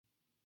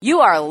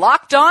You are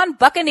Locked On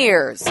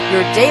Buccaneers,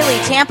 your daily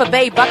Tampa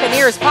Bay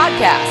Buccaneers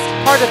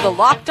podcast, part of the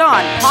Locked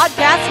On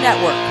Podcast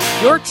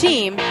Network, your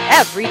team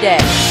every day.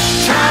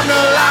 Time to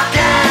lock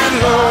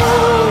and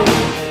load.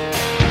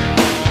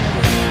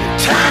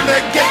 Time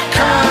to get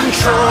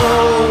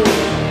control.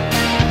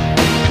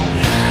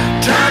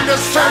 Time to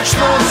search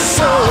for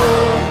soul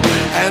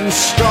and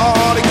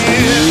start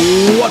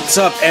again. What's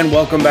up, and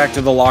welcome back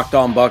to the Locked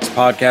On Bucs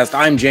podcast.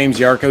 I'm James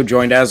Yarko,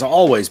 joined as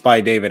always by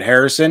David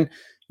Harrison.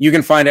 You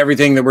can find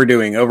everything that we're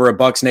doing over at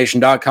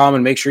BucsNation.com,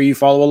 and make sure you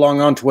follow along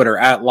on Twitter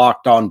at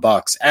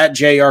LockedOnBucs, at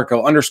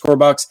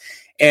JYarko_Bucs,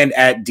 and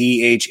at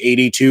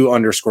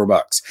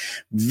DH82_Bucs.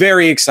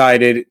 Very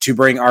excited to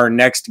bring our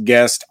next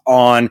guest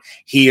on.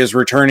 He is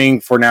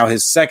returning for now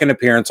his second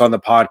appearance on the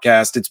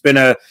podcast. It's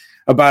been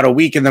about a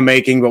week in the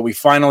making, but we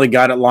finally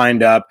got it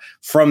lined up.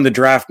 From the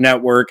Draft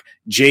Network,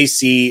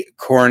 JC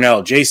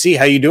Cornell. JC,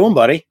 how you doing,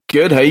 buddy?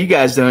 Good. How you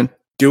guys doing?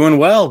 Doing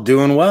well.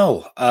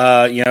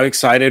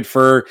 Excited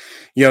for,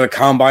 the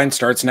combine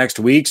starts next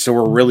week. So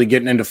we're really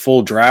getting into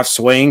full draft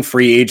swing.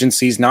 Free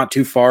agency's not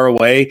too far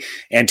away.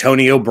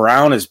 Antonio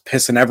Brown is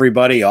pissing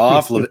everybody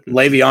off.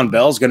 Le'Veon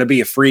Bell's going to be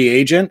a free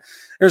agent.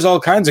 There's all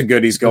kinds of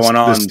goodies going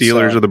on. The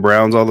Steelers or the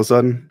Browns all of a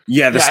sudden?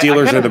 Yeah,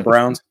 Steelers or the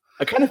Browns.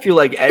 I kind of feel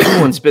like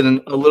everyone's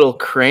been a little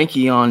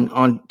cranky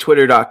on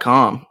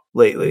Twitter.com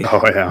lately.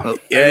 Oh, yeah.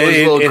 Everyone's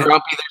a little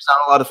grumpy. There's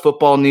not a lot of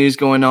football news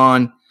going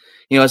on.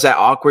 It's that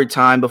awkward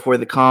time before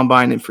the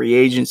combine and free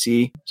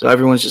agency. So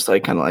everyone's just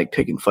kind of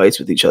picking fights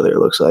with each other, it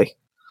looks like.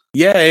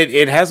 Yeah,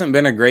 it hasn't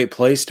been a great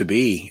place to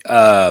be.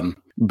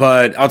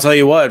 But I'll tell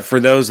you what, for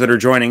those that are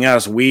joining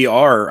us, we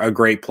are a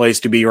great place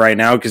to be right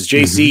now because,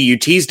 JC, you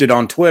teased it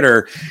on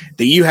Twitter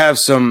that you have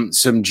some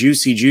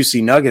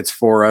juicy nuggets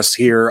for us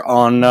here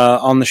on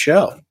the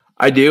show.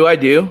 I do.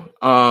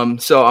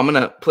 So I'm going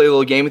to play a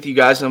little game with you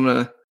guys. I'm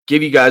going to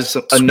give you guys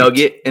a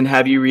nugget and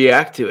have you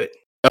react to it.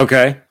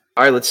 Okay.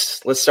 All right,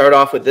 let's start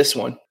off with this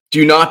one.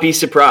 Do not be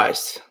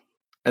surprised,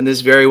 and this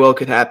very well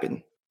could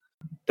happen,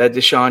 that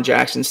Deshaun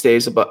Jackson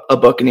stays a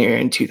Buccaneer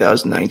in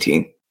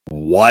 2019.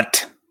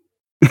 What?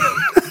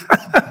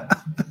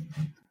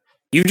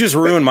 You just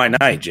ruined my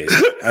night,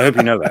 Jason. I hope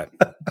you know that.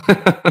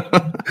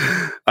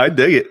 I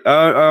dig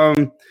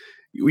it.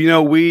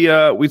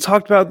 We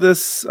talked about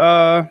this.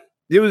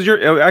 It was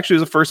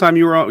the first time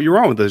you were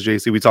on with us,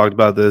 JC. We talked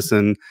about this,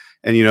 and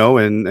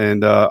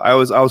I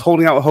was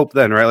holding out hope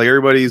then, right? Like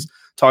everybody's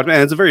talking,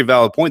 and it's a very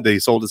valid point that he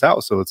sold his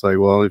house. So it's like,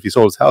 well, if he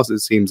sold his house, it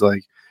seems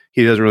like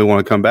he doesn't really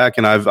want to come back.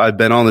 And I've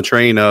been on the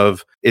train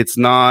of it's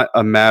not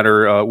a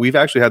matter. We've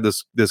actually had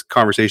this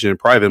conversation in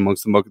private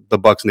amongst the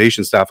Bucs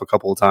Nation staff a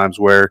couple of times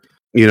where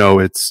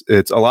it's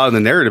a lot of the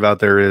narrative out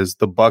there is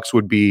the Bucs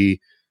would be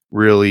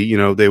really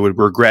they would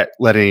regret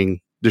letting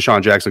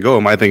Deshaun Jackson go.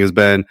 And my thing has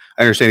been,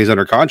 I understand he's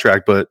under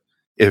contract, but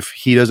if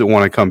he doesn't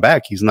want to come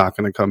back, he's not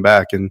going to come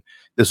back. And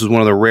this was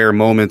one of the rare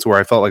moments where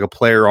I felt like a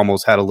player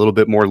almost had a little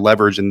bit more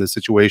leverage in this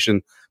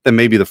situation than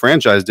maybe the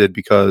franchise did,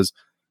 because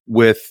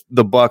with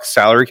the Bucs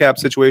salary cap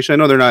situation, I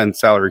know they're not in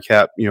salary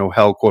cap,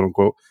 hell, quote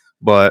unquote,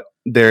 but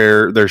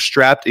they're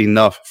strapped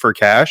enough for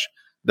cash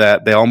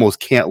that they almost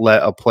can't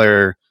let a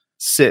player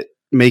sit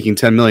making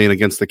 $10 million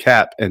against the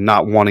cap and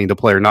not wanting to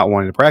play or not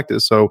wanting to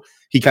practice. So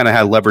he kind of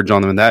had leverage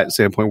on them in that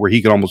standpoint where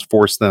he could almost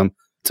force them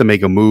to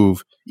make a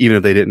move, even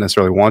if they didn't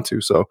necessarily want to.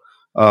 So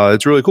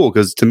it's really cool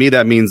because to me,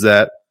 that means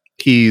that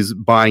he's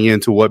buying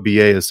into what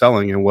BA is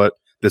selling and what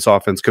this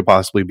offense could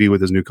possibly be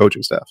with his new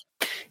coaching staff.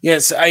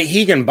 Yes,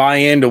 he can buy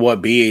into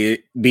what BA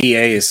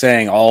is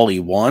saying all he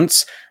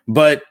wants,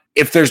 but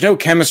if there's no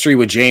chemistry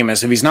with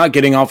Jameis, if he's not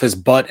getting off his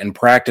butt and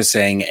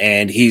practicing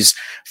and he's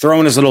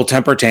throwing his little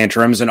temper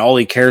tantrums and all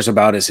he cares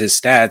about is his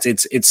stats,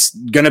 it's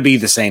going to be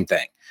the same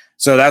thing.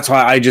 So that's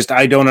why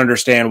I don't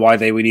understand why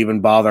they would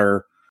even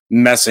bother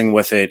messing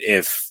with it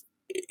if,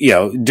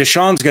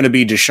 Deshaun's going to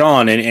be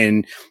Deshaun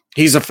and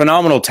he's a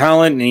phenomenal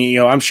talent, and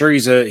I'm sure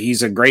he's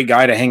a great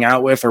guy to hang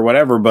out with or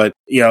whatever. But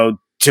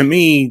to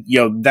me,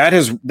 that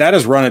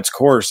has run its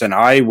course, and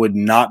I would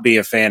not be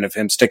a fan of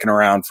him sticking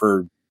around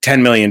for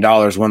 $10 million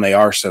when they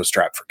are so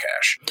strapped for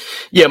cash.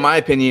 Yeah, my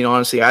opinion,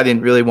 honestly, I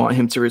didn't really want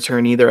him to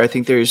return either. I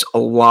think there's a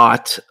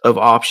lot of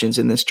options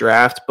in this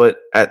draft, but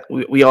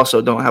we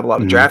also don't have a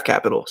lot of draft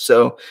capital,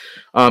 so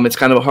it's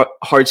kind of a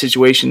hard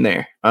situation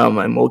there.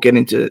 And we'll get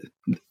into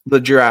the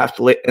draft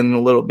in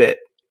a little bit.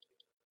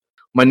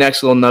 My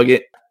next little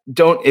nugget,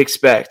 don't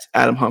expect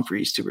Adam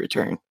Humphries to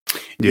return.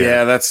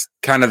 Yeah, that's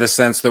kind of the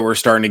sense that we're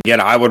starting to get.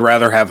 I would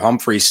rather have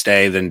Humphries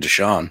stay than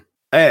Deshaun.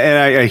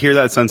 And I hear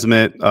that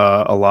sentiment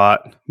a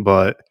lot,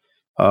 but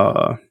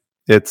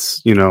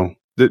it's,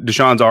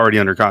 Deshaun's already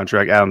under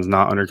contract. Adam's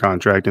not under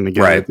contract. And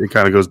again, right. It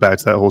kind of goes back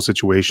to that whole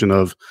situation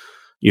of,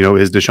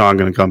 is Deshaun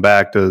going to come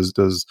back?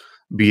 Does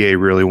BA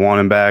really want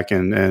him back?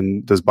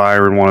 And does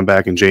Byron want him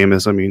back? And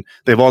Jameis? I mean,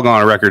 they've all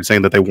gone on record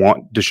saying that they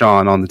want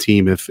Deshaun on the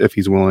team if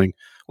he's willing.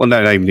 Well,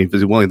 not even if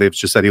he's willing. They've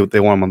just said they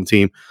want him on the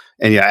team.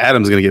 And yeah,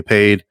 Adam's going to get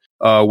paid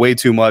way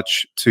too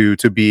much to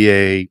be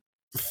a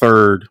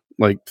third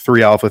like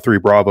 3 Alpha, 3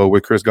 Bravo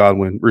with Chris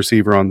Godwin,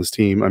 receiver on this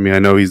team. I mean, I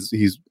know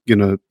he's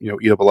gonna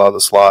eat up a lot of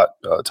the slot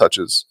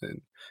touches,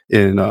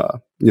 and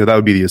that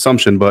would be the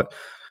assumption. But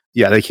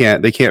yeah, they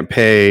can't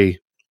pay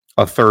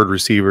a third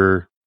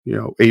receiver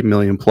 $8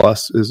 million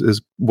plus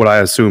is what I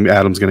assume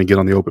Adams going to get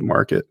on the open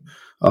market,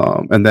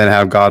 and then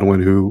have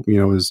Godwin, who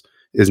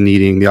is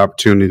needing the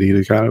opportunity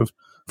to kind of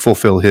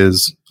fulfill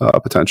his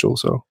potential.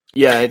 So.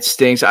 Yeah, it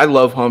stinks. I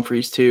love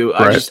Humphreys too.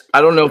 Right.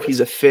 I don't know if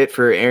he's a fit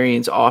for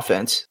Arians'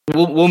 offense.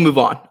 We'll move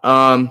on.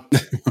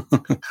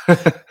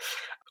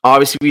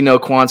 Obviously, we know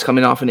Quan's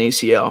coming off an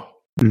ACL.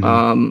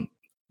 Mm-hmm.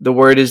 The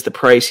word is the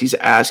price he's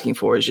asking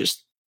for is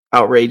just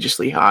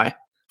outrageously high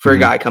for a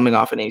guy coming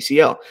off an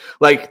ACL.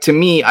 Like, to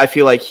me, I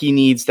feel like he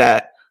needs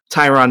that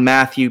Tyrann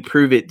Mathieu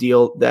prove it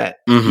deal that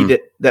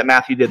that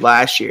Matthew did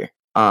last year.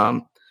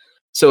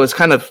 So it's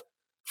kind of,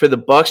 for the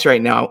Bucs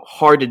right now,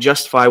 hard to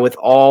justify with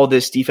all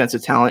this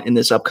defensive talent in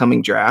this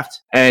upcoming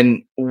draft.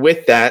 And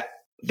with that,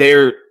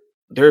 they're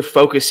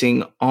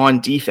focusing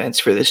on defense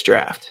for this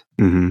draft.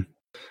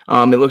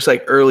 Mm-hmm. It looks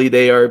like early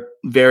they are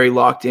very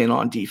locked in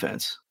on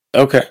defense.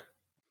 Okay.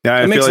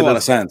 Yeah, it makes a lot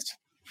of sense.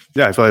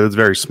 Yeah, I feel like that's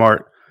very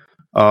smart.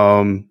 I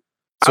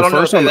don't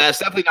know if that's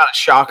definitely not a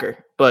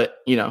shocker, but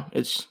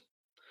it's.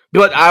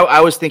 But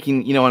I was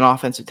thinking, an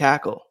offensive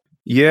tackle.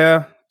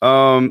 Yeah.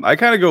 I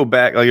kind of go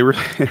back, like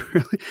it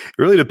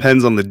really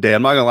depends on the day.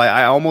 I'm not gonna lie.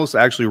 I almost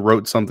actually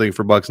wrote something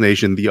for Bucs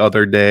Nation the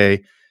other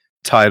day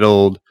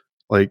titled,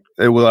 I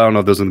don't know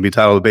if this is going to be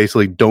titled,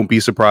 basically, don't be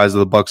surprised if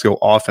the Bucs go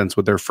offense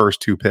with their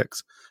first 2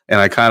 picks. And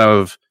I kind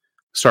of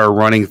started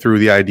running through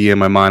the idea in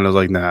my mind. I was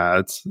like, nah,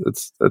 it's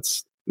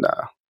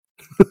nah.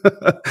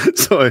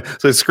 so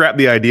I scrapped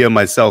the idea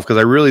myself, because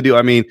I really do.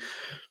 I mean,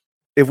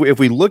 if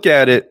we look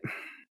at it,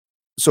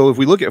 so if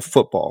we look at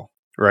football,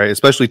 right,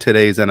 especially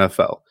today's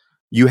NFL,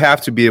 you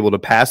have to be able to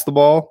pass the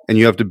ball and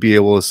you have to be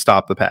able to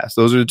stop the pass.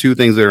 Those are the 2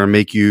 things that are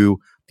going to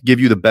give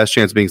you the best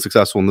chance of being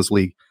successful in this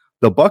league.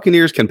 The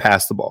Buccaneers can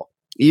pass the ball,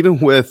 even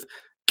with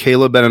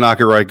Caleb Benenoch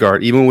at right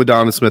guard, even with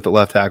Donovan Smith at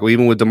left tackle,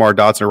 even with DeMar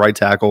Dotson at right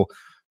tackle.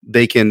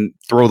 They can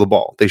throw the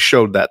ball. They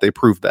showed that. They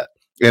proved that.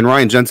 And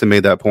Ryan Jensen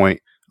made that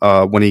point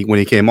when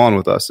he came on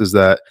with us, is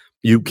that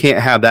you can't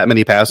have that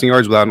many passing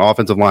yards without an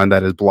offensive line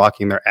that is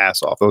blocking their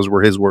ass off. Those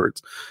were his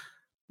words.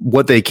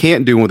 What they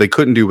can't do and what they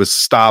couldn't do was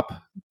stop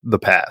the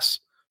pass.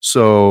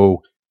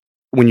 So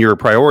when you're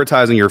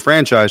prioritizing your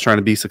franchise, trying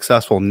to be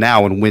successful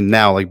now and win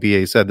now, like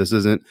BA said, this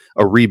isn't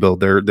a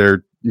rebuild.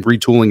 They're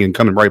retooling and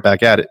coming right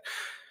back at it.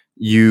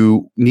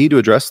 You need to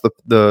address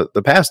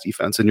the pass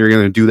defense, and you're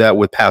going to do that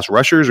with pass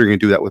rushers, or you're going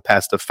to do that with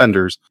pass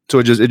defenders. So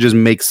it just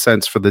makes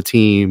sense for the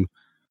team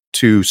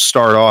to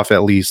start off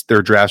at least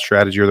their draft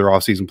strategy or their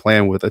offseason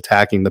plan with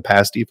attacking the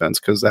pass defense,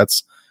 because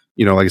that's,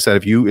 like I said,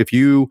 if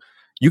you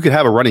could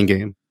have a running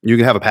game, you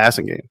can have a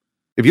passing game.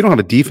 If you don't have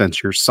a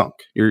defense, you're sunk.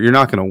 You're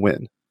not going to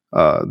win.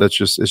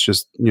 It's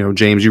just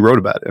James, you wrote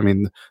about it. I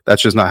mean,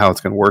 that's just not how it's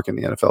going to work in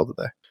the NFL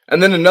today.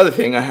 And then another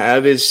thing I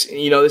have is,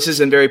 this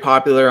isn't very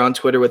popular on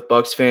Twitter with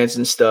Bucs fans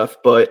and stuff,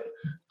 but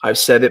I've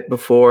said it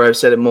before. I've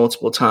said it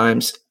multiple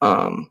times.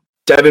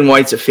 Devin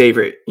White's a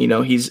favorite.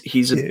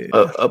 He's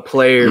a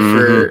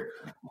player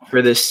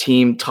for this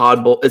team.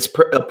 Todd Bowles, it's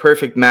a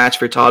perfect match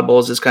for Todd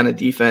Bowles, this kind of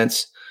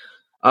defense.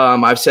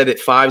 I've said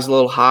it 5's a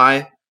little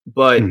high,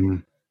 but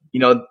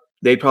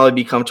they'd probably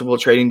be comfortable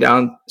trading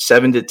down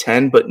 7 to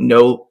 10, but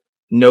no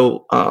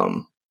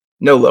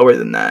lower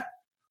than that,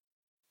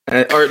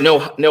 or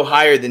no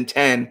higher than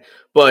 10.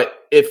 But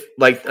if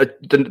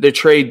the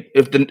trade,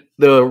 if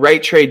the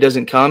right trade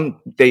doesn't come,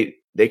 they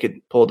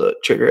could pull the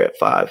trigger at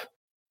 5.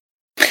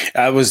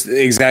 That was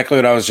exactly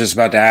what I was just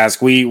about to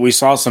ask. We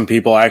saw some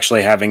people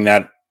actually having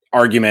that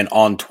argument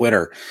on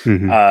Twitter,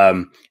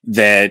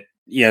 that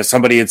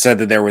somebody had said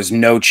that there was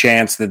no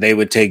chance that they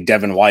would take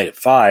Devin White at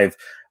 5.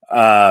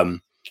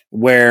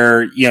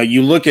 Where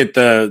you look at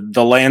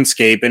the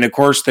landscape, and of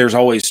course there's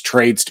always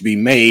trades to be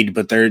made,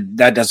 but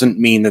that doesn't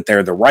mean that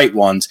they're the right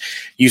ones.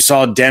 You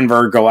saw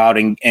Denver go out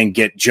and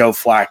get Joe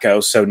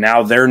Flacco, so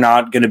now they're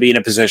not going to be in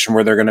a position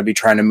where they're going to be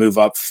trying to move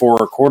up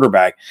for a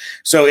quarterback.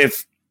 So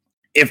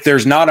if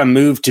there's not a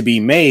move to be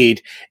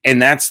made, and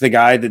that's the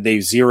guy that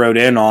they've zeroed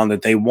in on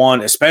that they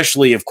want,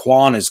 especially if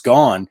Quan is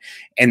gone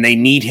and they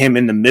need him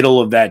in the middle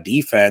of that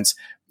defense,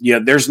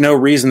 there's no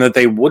reason that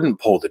they wouldn't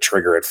pull the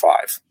trigger at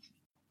 5.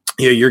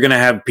 You're going to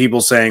have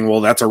people saying,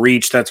 well, that's a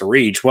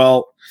reach.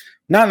 Well,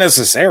 not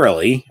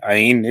necessarily. I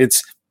mean,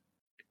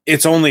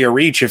 it's only a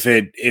reach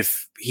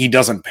if he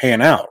doesn't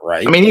pan out,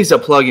 right? I mean, he's a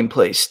plug and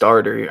play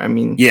starter. I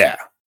mean, yeah,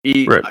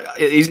 he's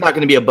not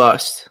going to be a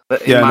bust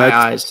in my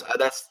eyes.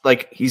 That's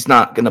he's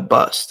not going to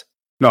bust.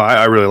 No,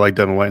 I really like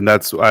Devin White, and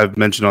I've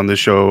mentioned on this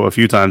show a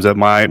few times that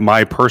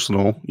my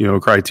personal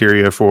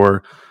criteria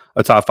for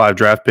a top 5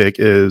 draft pick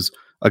is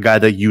a guy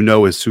that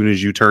as soon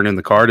as you turn in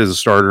the card is a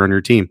starter on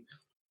your team.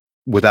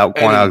 Without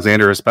Quan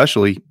Alexander,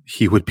 especially,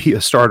 he would be a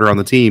starter on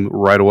the team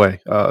right away.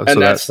 And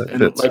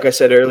like I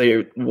said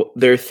earlier,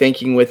 they're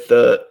thinking with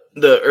the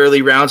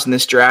early rounds in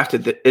this draft,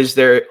 there's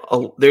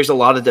a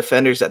lot of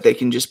defenders that they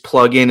can just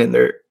plug in, and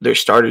their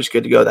starters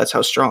good to go. That's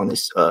how strong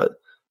this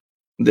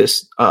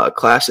this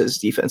class is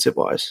defensive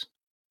wise.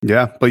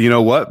 Yeah, but you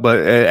know what? But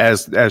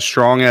as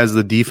strong as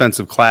the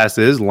defensive class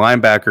is,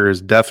 linebacker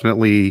is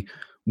definitely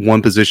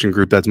one position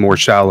group that's more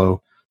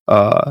shallow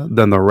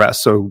than the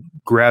rest. So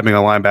grabbing a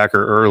linebacker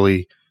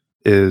early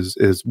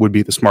would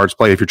be the smartest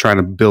play if you're trying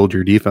to build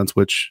your defense.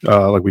 Which,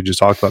 like we just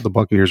talked about, the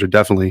Buccaneers are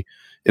definitely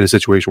in a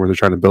situation where they're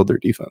trying to build their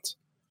defense.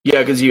 Yeah,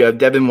 because you have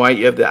Devin White,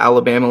 you have the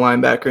Alabama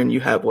linebacker, and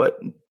you have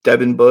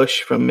Devin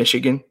Bush from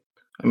Michigan.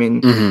 I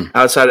mean,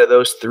 outside of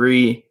those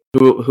three.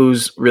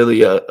 Who's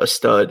really a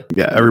stud?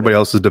 Yeah, everybody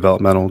else is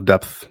developmental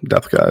depth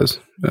guys.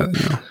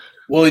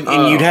 Well,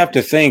 and you'd have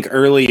to think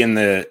early in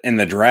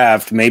the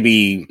draft,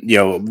 maybe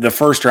the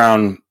first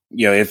round,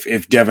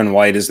 if Devin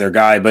White is their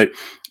guy, but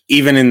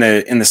even in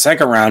the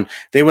second round,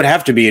 they would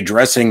have to be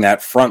addressing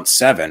that front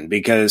seven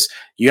because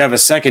you have a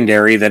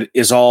secondary that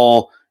is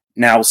all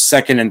now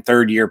second and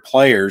third year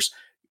players.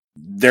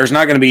 There's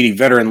not going to be any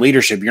veteran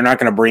leadership. You're not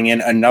going to bring in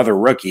another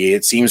rookie.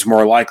 It seems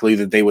more likely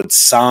that they would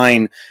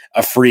sign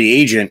a free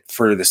agent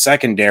for the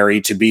secondary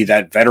to be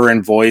that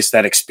veteran voice,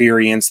 that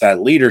experience,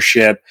 that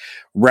leadership,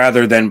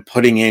 rather than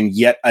putting in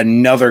yet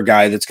another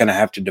guy that's going to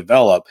have to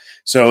develop.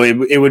 So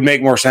it would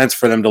make more sense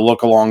for them to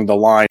look along the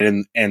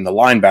line and the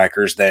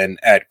linebackers than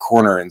at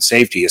corner and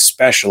safety,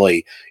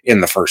 especially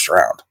in the first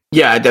round.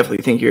 Yeah, I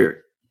definitely think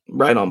you're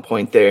right on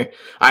point there.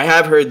 I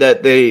have heard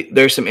that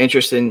there's some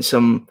interest in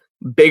some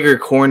bigger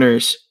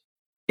corners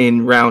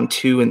in round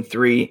 2 and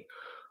 3.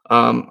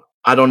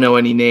 I don't know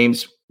any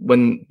names.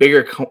 When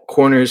bigger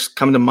corners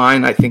come to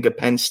mind, I think of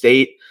Penn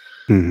State.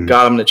 God,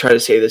 I'm going to try to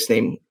say this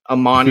name.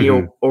 Amani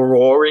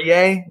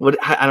Oruwariye.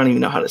 I don't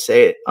even know how to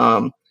say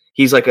it.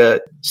 He's like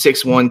a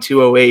 6'1",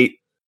 208.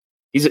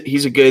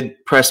 He's a good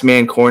press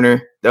man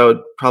corner. That would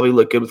probably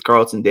look good with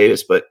Carlton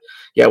Davis. But,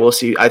 yeah, we'll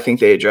see. I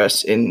think they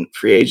address in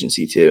free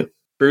agency too.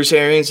 Bruce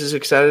Arians is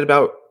excited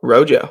about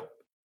Rojo.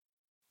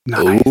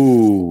 Nice.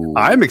 Ooh.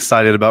 I'm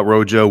excited about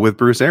Rojo with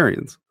Bruce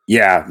Arians.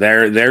 Yeah,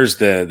 there's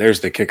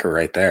the kicker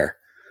right there.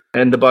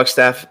 And the Bucs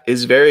staff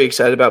is very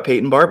excited about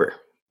Peyton Barber.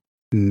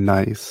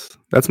 Nice.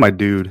 That's my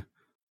dude.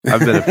 I've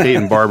been a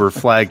Peyton Barber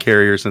flag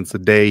carrier since the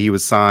day he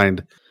was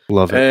signed.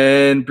 Love it.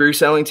 And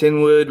Bruce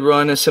Ellington would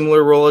run a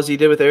similar role as he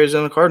did with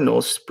Arizona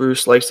Cardinals.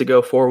 Bruce likes to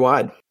go 4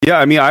 wide. Yeah,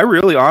 I mean, I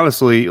really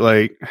honestly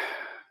like,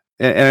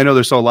 and I know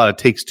there's still a lot of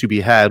takes to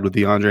be had with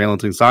the Andre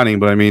Ellington signing,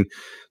 but I mean,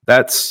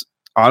 that's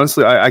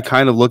honestly, I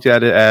kind of looked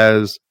at it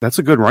as that's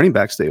a good running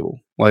back stable.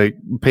 Like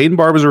Peyton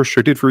Barber's a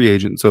restricted free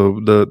agent,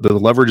 so the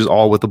leverage is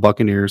all with the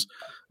Buccaneers.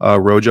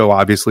 Rojo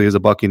obviously is a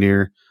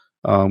Buccaneer.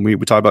 We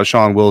talked about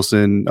Sean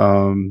Wilson.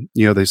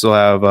 They still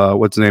have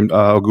what's his name,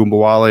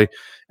 Ogunbowale,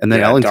 and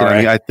then Ellington. I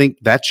mean, I think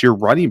that's your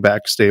running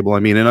back stable. I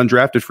mean, an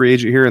undrafted free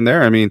agent here and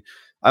there. I mean,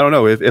 I don't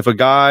know if a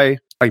guy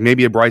like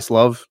maybe a Bryce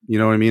Love, you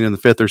know what I mean, in the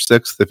 5th or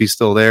 6th, if he's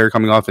still there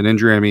coming off an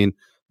injury. I mean,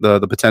 the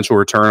potential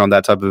return on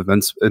that type of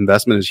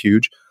investment is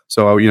huge.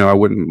 So, I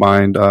wouldn't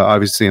mind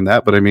obviously seeing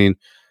that. But I mean,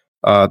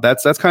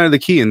 that's kind of the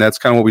key. And that's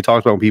kind of what we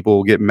talked about when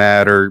people get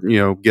mad or,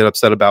 get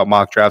upset about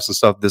mock drafts and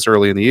stuff this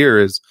early in the year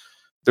is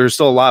there's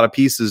still a lot of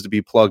pieces to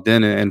be plugged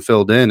in and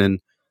filled in.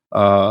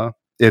 And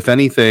if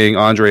anything,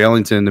 Andre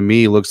Ellington to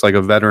me looks like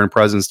a veteran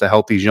presence to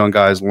help these young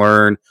guys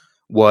learn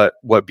what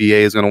BA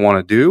is going to want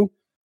to do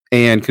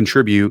and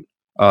contribute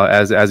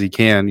as he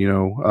can,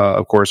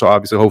 of course,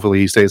 obviously, hopefully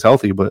he stays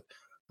healthy, but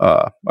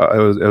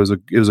it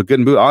was a good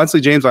move.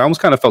 Honestly, James, I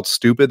almost kind of felt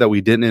stupid that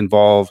we didn't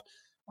involve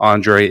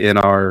Andre in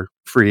our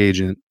free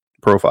agent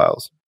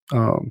profiles.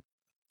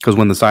 Because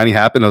when the signing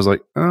happened, I was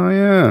like, oh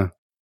yeah.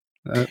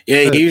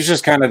 He was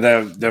just kind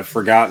of the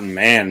forgotten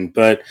man.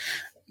 But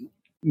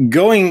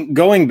going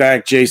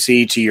back,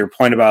 JC, to your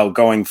point about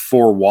going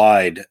 4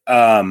 wide,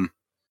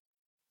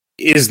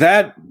 is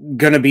that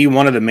going to be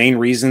one of the main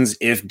reasons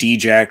if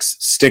Djax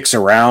sticks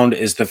around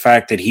is the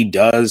fact that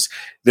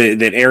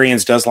that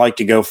Arians does like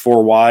to go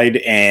 4 wide,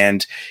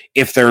 and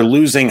if they're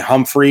losing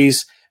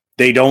Humphreys,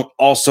 they don't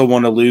also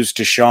want to lose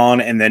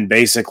Deshaun and then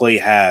basically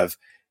have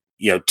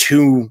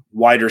 2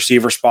 wide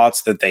receiver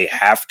spots that they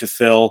have to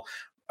fill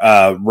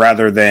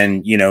rather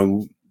than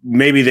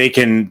maybe they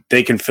can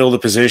fill the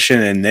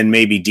position and then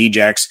maybe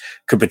Djax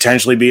could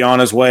potentially be on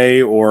his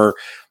way, or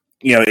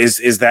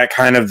is that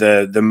kind of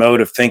the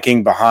mode of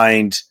thinking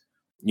behind,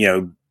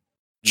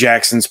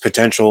 Jackson's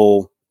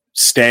potential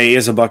stay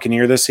as a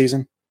Buccaneer this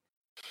season?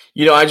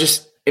 I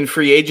just, in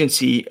free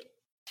agency,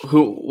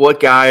 what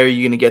guy are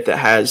you going to get that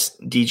has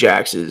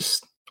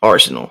Djax's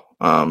arsenal?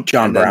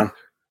 John Brown.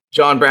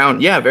 John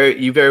Brown. Yeah,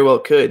 you very well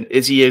could.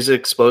 Is he as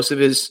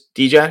explosive as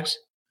Djax?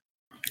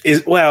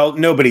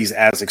 Nobody's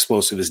as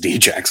explosive as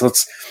Djax.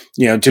 Let's,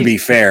 to be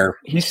fair.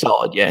 He's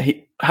solid. Yeah.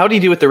 How did he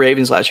do with the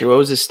Ravens last year? What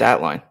was his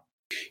stat line?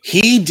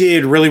 He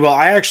did really well.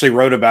 I actually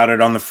wrote about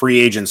it on the free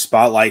agent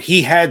spotlight.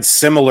 He had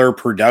similar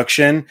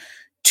production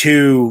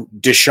to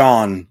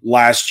Deshaun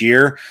last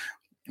year.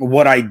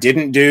 What I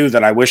didn't do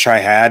that I wish I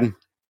had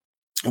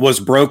was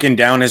broken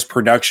down his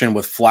production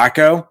with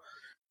Flacco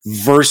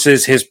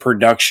versus his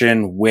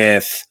production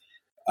with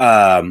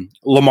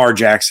Lamar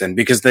Jackson,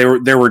 because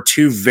there were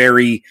 2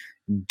 very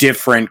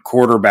different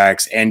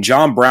quarterbacks, and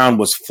John Brown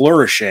was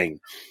flourishing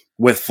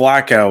with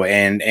Flacco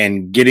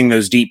and getting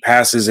those deep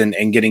passes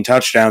and getting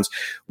touchdowns,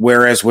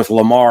 whereas with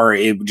Lamar,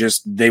 it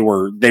just they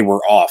were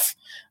off.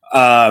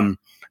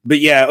 But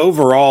yeah,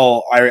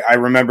 overall, I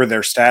remember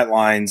their stat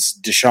lines,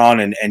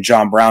 Deshaun and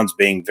John Brown's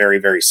being very,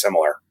 very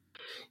similar.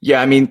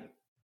 Yeah, I mean,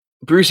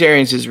 Bruce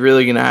Arians is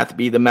really going to have to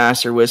be the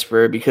master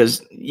whisperer,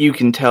 because you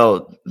can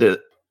tell that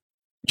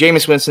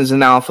Jameis Winston's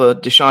an alpha,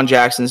 Deshaun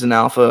Jackson's an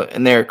alpha,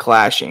 and they're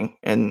clashing.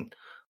 And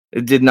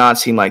it did not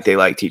seem like they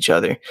liked each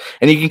other.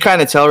 And you can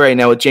kind of tell right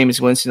now with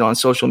Jameis Winston on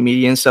social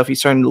media and stuff, he's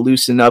starting to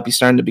loosen up. He's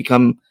starting to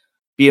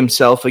be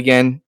himself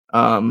again.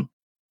 I'm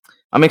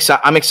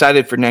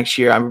excited for next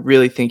year. I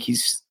really think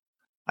he's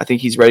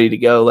ready to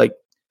go. Like,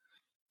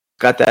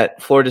 got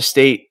that Florida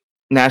State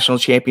national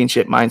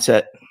championship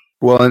mindset.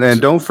 Well, and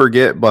don't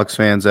forget, Bucs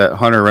fans, that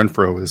Hunter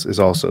Renfrow is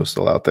also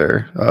still out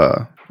there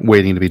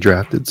waiting to be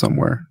drafted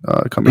somewhere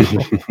coming.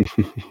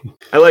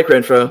 I like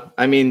Renfrow.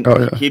 I mean,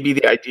 He'd be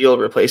the ideal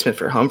replacement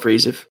for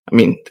Humphreys.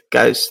 The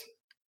guy's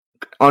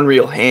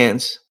unreal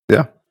hands.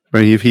 Yeah,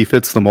 I mean, he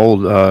fits the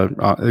mold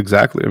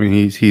exactly. I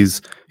mean,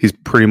 he's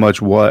pretty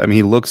much what. I mean,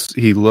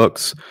 he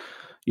looks.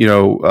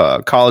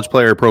 College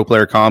player, pro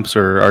player comps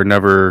are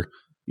never.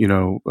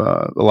 A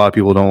lot of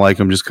people don't like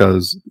him just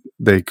because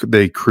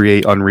they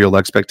create unreal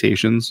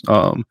expectations.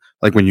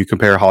 Like when you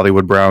compare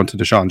Hollywood Brown to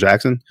Deshaun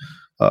Jackson,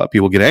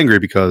 people get angry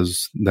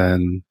because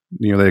then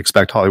they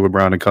expect Hollywood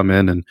Brown to come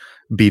in and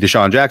be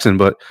Deshaun Jackson.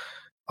 But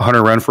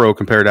Hunter Renfrow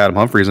compared to Adam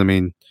Humphries, I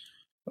mean,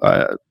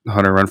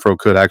 Hunter Renfrow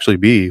could actually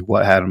be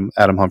what Adam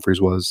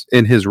Humphries was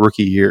in his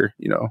rookie year.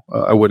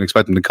 I wouldn't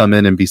expect him to come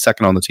in and be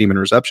second on the team in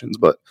receptions,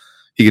 but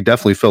he could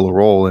definitely fill a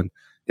role. And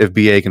if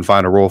BA can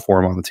find a role for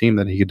him on the team,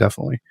 then he could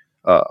definitely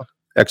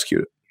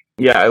execute it.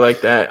 Yeah, I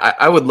like that.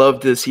 I would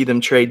love to see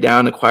them trade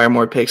down, acquire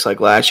more picks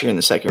like last year in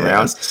the second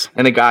round.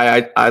 And a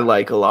guy I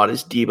like a lot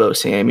is Deebo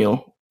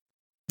Samuel.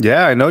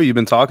 Yeah, I know you've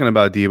been talking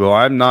about Deebo.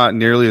 I'm not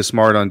nearly as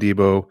smart on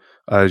Deebo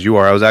as you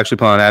are. I was actually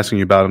planning on asking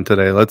you about him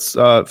today. Let's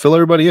fill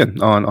everybody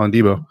in on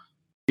Deebo.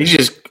 He's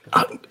just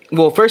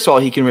first of all,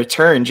 he can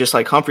return just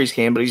like Humphreys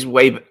can, but he's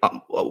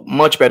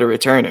much better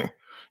returner.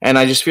 And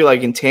I just feel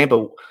like in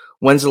Tampa,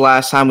 when's the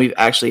last time we've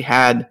actually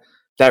had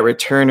that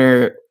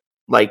returner?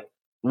 Like,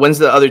 when's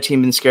the other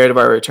team been scared of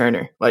our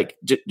returner? Like,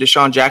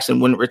 Deshaun Jackson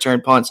wouldn't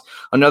return punts.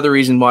 Another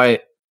reason why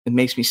it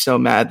makes me so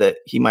mad that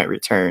he might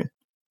return.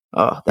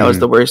 That was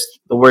the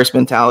worst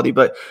mentality.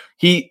 But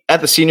he,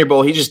 at the Senior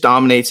Bowl, he just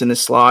dominates in the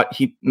slot.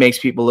 He makes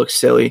people look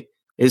silly.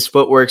 His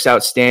footwork's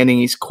outstanding.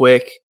 He's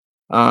quick.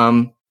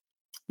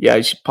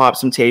 You should pop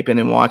some tape in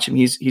and watch him.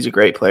 He's a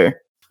great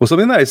player. Well,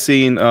 something that I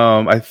seen,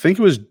 I think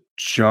it was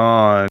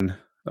John.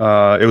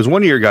 It was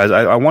one of your guys.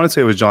 I want to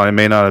say it was John. It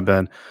may not have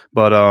been,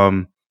 but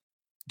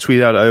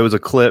tweet out. It was a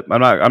clip.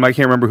 I can't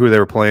remember who they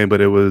were playing,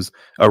 but it was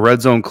a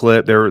red zone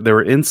clip. They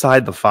were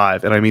inside the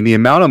 5, and I mean the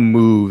amount of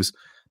moves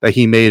that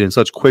he made in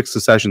such quick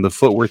succession, the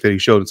footwork that he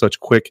showed in such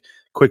quick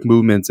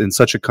movements in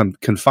such a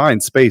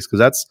confined space. Because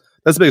that's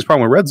the biggest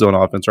problem with red zone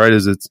offense, right?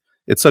 Is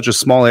it's such a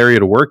small area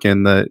to work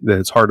in that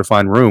it's hard to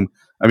find room.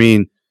 I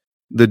mean,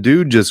 the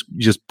dude just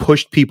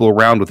pushed people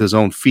around with his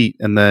own feet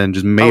and then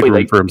just made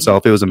room for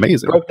himself. It was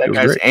amazing. Broke that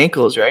guy's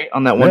ankles, right,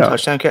 on that one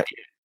touchdown catch.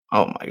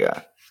 Oh my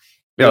god.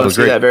 Yeah, it was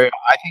great. I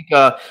think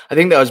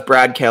that was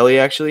Brad Kelly,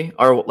 actually,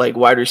 our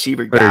wide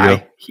receiver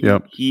guy.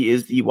 He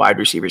is the wide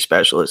receiver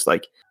specialist.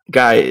 Like,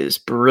 guy is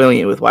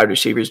brilliant with wide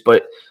receivers.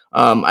 But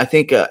I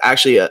think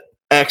actually a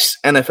ex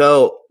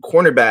NFL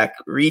cornerback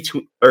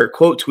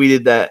quote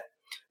tweeted that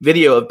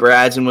video of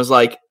Brad's and was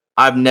like,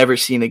 "I've never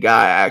seen a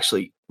guy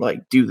actually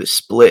do the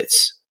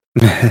splits."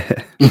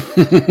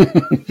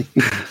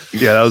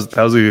 Yeah, that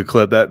was a good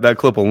clip. That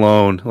clip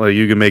alone,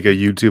 you can make a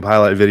YouTube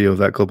highlight video of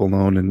that clip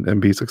alone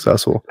and be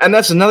successful. And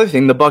that's another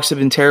thing. The Bucs have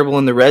been terrible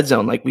in the red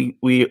zone. Like,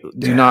 we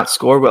do not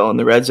score well in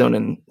the red zone,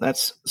 and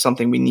that's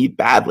something we need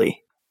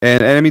badly.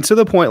 And I mean, to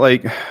the point,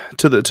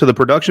 to the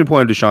production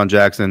point of Deshaun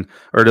Jackson,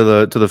 or to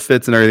the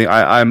fits and everything,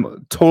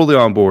 I'm totally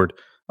on board.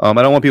 I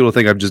don't want people to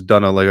think I've just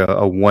done a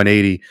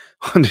 180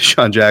 on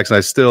Deshaun Jackson.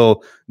 I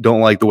still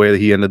don't like the way that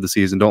he ended the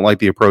season. Don't like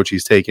the approach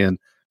he's taken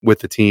with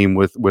the team,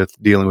 with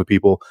dealing with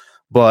people.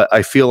 But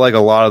I feel like a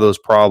lot of those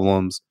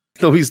problems,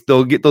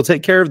 they'll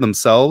take care of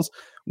themselves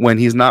when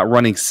he's not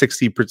running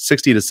 60 to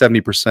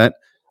 70%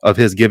 of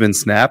his given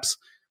snaps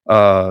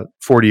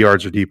 40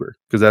 yards or deeper,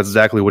 because that's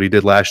exactly what he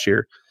did last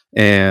year.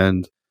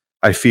 And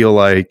I feel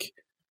like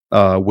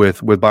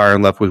with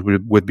Byron left with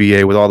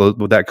BA,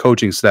 with that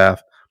coaching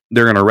staff,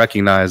 they're going to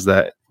recognize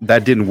that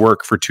didn't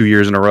work for 2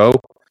 years in a row.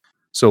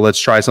 So let's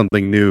try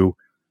something new.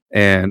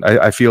 And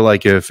I feel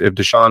like if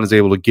Deshaun is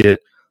able to get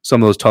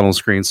some of those tunnel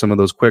screens, some of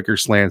those quicker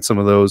slants, some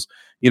of those,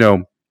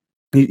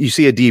 you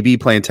see a DB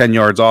playing 10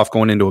 yards off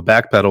going into a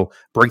back pedal,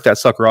 break that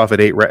sucker off at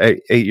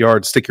 8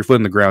 yards, stick your foot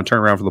in the ground, turn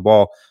around for the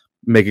ball,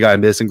 make a guy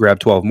miss and grab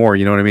 12 more.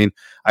 You know what I mean?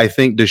 I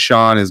think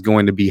Deshaun is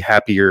going to be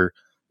happier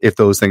if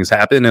those things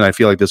happen. And I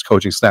feel like this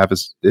coaching staff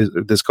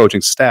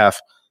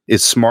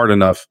is smart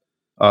enough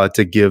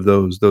to give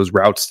those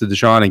routes to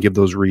Deshaun and give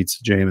those reads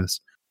to Jameis.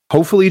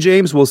 hopefully,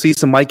 James, we'll see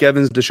some Mike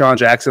Evans, Deshaun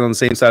Jackson on the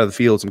same side of the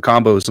field, some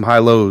combos, some high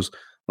lows.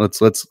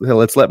 Let's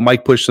let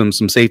Mike push some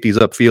safeties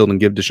upfield and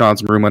give Deshaun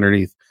some room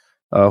underneath.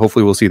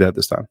 Hopefully, we'll see that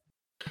this time.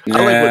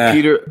 I like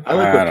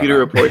what Peter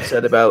Report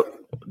said about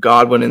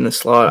Godwin in the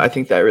slot. I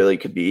think that really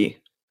could be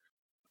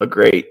a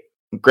great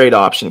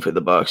option for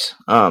the Bucs.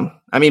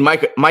 I mean,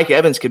 Mike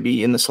Evans could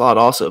be in the slot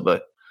also,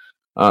 but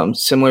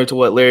similar to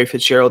what Larry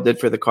Fitzgerald did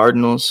for the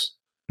Cardinals,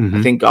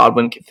 I think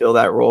Godwin could fill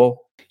that role.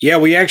 Yeah,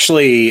 we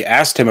actually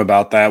asked him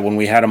about that when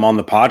we had him on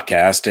the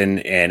podcast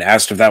and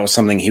asked if that was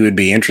something he would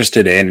be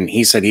interested in. And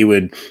he said he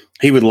would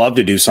love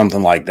to do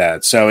something like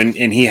that. So, and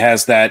he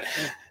has that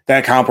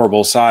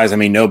comparable size. I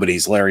mean,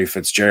 nobody's Larry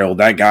Fitzgerald.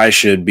 That guy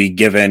should be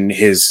given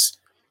his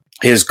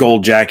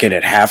gold jacket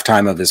at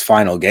halftime of his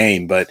final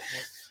game. But,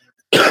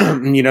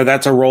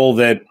 that's a role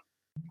that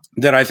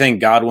I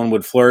think Godwin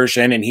would flourish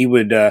in. And he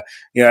would,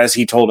 as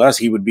he told us,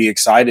 he would be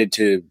excited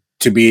to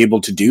be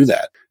able to do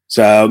that.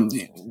 So,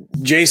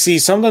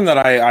 JC, something that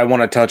I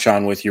want to touch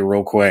on with you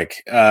real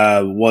quick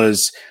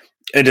was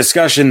a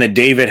discussion that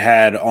David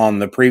had on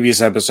the previous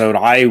episode.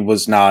 I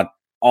was not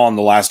on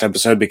the last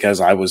episode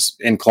because I was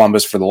in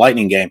Columbus for the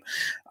Lightning game.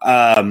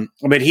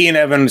 But he and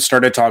Evan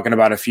started talking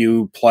about a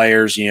few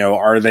players,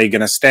 are they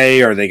going to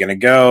stay? Are they going to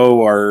go?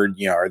 Or,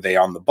 are they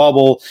on the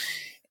bubble?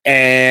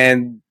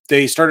 And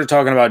they started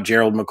talking about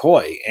Gerald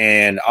McCoy.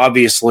 And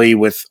obviously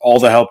with all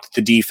the help that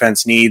the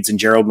defense needs and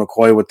Gerald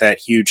McCoy with that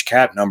huge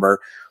cap number,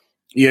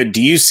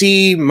 do you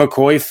see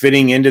McCoy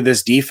fitting into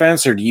this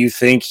defense, or do you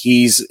think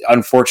he's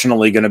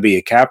unfortunately going to be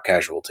a cap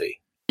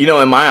casualty?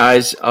 In my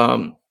eyes,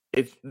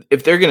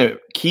 if they're going to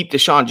keep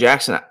Deshaun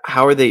Jackson,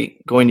 how are they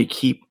going to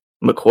keep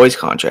McCoy's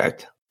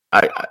contract?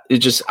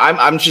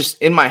 I'm just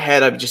in my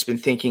head. I've just been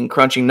thinking,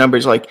 crunching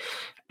numbers. Like,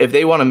 if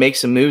they want to make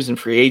some moves in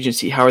free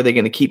agency, how are they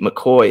going to keep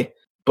McCoy?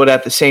 But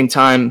at the same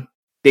time,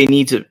 they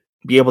need to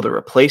be able to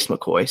replace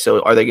McCoy.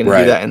 So are they going to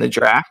do that in the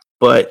draft?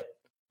 But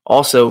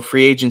also,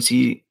 free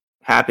agency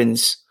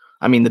happens.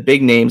 I mean, the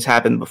big names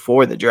happen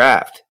before the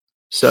draft,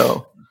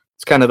 so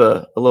it's kind of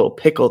a little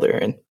pickle they're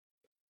in.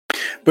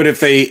 But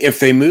if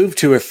they move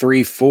to a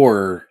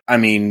 3-4, I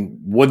mean,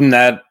 wouldn't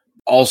that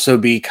also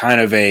be kind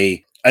of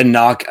a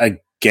knock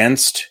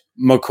against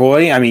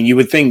McCoy? I mean, you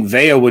would think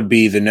Vea would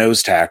be the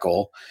nose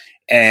tackle,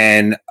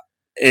 and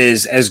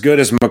is as good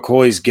as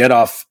McCoy's get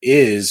off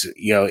is,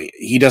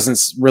 he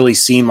doesn't really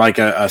seem like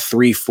a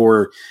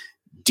 3-4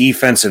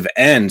 defensive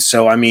end.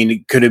 So, I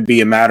mean, could it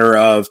be a matter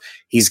of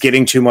he's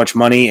getting too much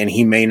money and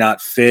he may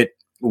not fit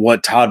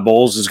what Todd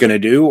Bowles is going to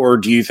do? Or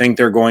do you think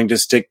they're going to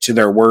stick to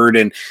their word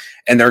and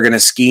they're going to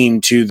scheme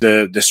to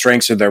the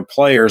strengths of their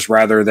players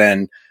rather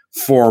than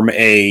form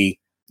a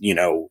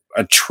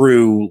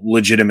true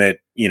legitimate,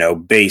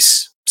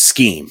 base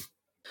scheme?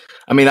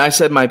 I mean, I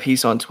said my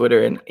piece on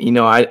Twitter, and,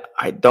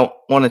 I don't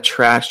want to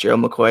trash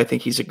Gerald McCoy. I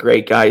think he's a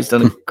great guy. He's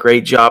done a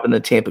great job in the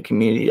Tampa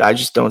community. I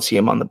just don't see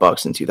him on the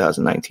Bucs in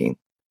 2019.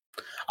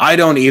 I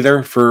don't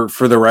either. For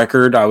the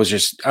record, I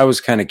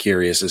was kind of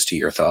curious as to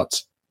your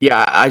thoughts.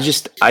 Yeah,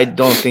 I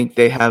don't think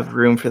they have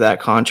room for that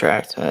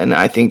contract, and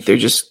I think they're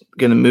just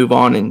going to move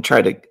on and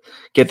try to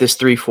get this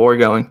 3-4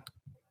 going.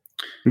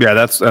 Yeah,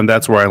 that's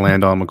where I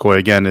land on McCoy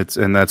again.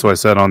 And that's what I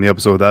said on the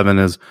episode with Evan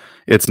is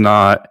it's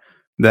not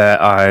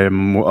that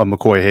I'm a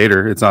McCoy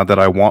hater. It's not that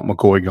I want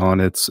McCoy gone.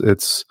 It's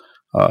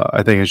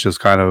I think it's just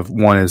kind of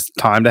one is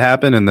time to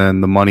happen, and then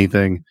the money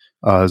thing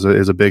is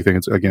a big thing.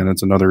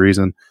 It's another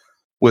reason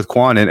with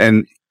Quan.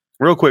 And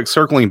real quick,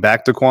 circling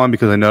back to Quan,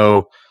 because I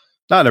know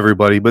not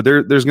everybody, but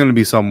there's going to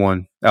be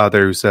someone out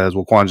there who says,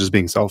 well, Quan's just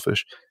being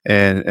selfish.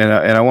 And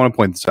I want to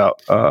point this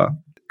out.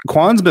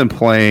 Quan's been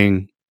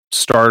playing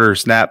starter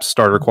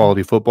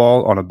quality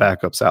football on a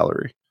backup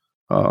salary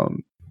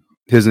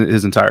his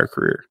entire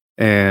career.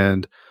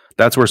 And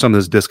that's where some of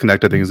this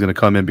disconnect, I think, is going to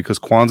come in, because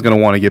Quan's going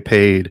to want to get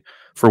paid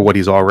for what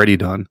he's already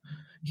done.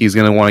 He's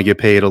going to want to get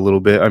paid a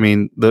little bit. I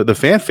mean, the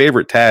fan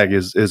favorite tag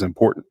is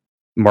important.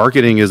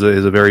 Marketing is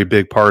a very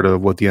big part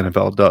of what the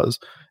NFL does.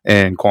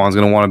 And Quan's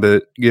going to want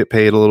to get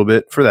paid a little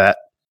bit for that.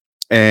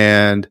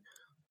 And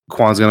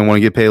Quan's going to want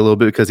to get paid a little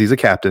bit because he's a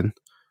captain.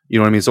 You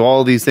know what I mean? So all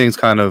of these things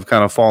kind of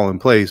fall in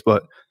place.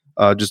 But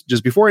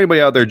just before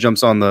anybody out there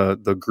jumps on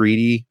the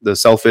greedy, the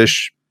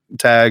selfish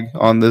tag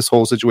on this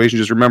whole situation,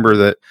 just remember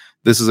that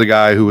this is a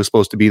guy who was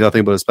supposed to be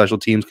nothing but a special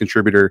teams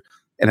contributor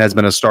and has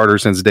been a starter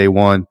since day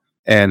one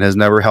and has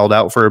never held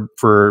out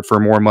for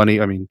more money.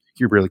 I mean,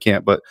 you really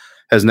can't, but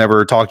has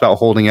never talked about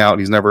holding out.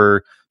 He's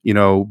never,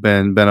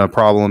 been a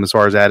problem as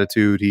far as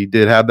attitude. He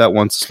did have that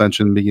one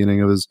suspension in the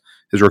beginning of his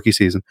rookie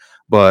season,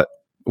 but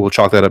we'll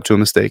chalk that up to a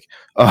mistake.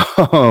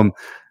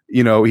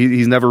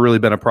 He's never really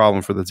been a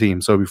problem for the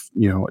team. So,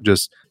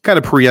 just kind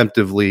of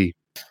preemptively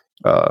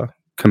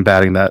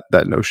combating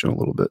that notion a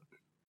little bit.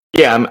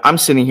 Yeah, I'm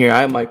sitting here.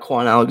 I have my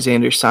Quan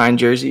Alexander signed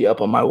jersey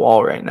up on my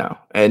wall right now.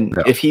 And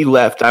if he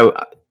left,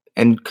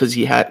 because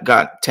he had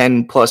got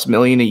 $10+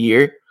 million a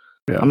year,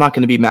 I'm not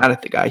going to be mad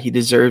at the guy. He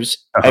deserves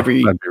I'd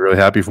be really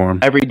happy for him.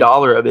 Every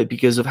dollar of it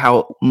because of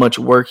how much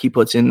work he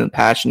puts in, the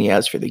passion he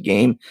has for the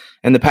game,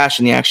 and the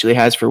passion he actually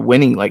has for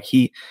winning. Like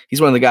he's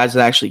one of the guys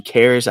that actually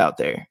cares out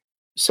there.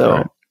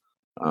 So,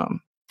 I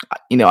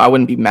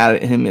wouldn't be mad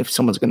at him if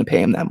someone's going to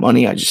pay him that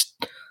money. I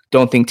just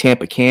don't think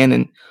Tampa can,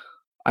 and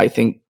I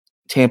think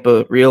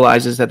Tampa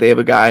realizes that they have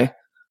a guy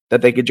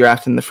that they could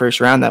draft in the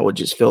first round that would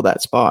just fill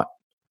that spot.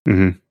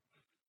 Mm-hmm.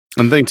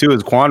 And the thing, too,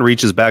 is Quan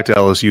reaches back to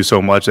LSU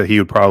so much that he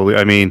would probably,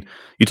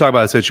 you talk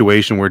about a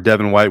situation where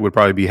Devin White would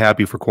probably be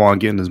happy for Quan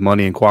getting his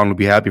money, and Quan would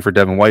be happy for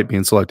Devin White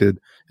being selected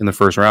in the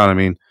first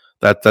round.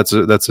 That's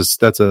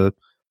a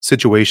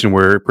situation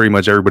where pretty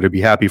much everybody would be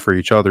happy for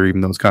each other,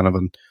 even though it's kind of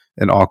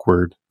an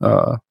awkward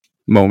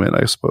moment,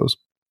 I suppose.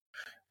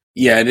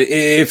 Yeah,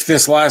 if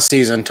this last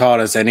season taught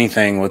us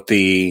anything with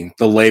the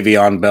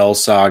Le'Veon Bell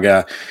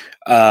saga,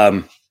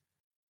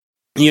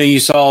 you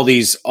saw all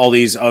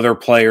these other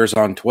players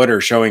on Twitter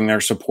showing their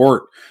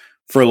support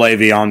for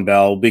Le'Veon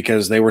Bell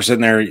because they were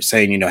sitting there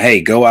saying, hey,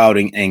 go out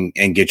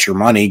and get your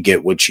money,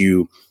 get what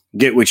you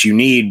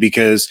need,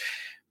 because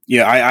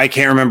I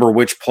can't remember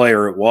which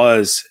player it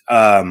was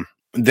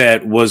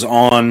that was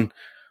on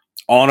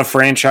a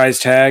franchise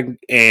tag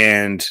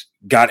and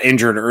got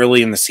injured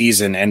early in the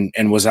season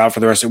and was out for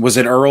the rest. Was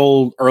it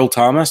Earl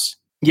Thomas?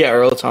 Yeah,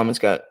 Earl Thomas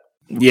got.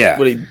 Yeah,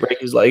 Would he break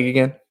his leg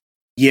again?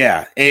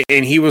 Yeah,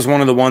 and he was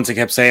one of the ones that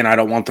kept saying, I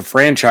don't want the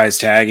franchise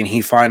tag, and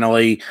he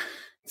finally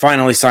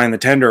signed the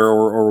tender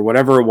or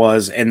whatever it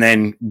was, and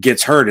then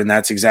gets hurt, and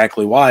that's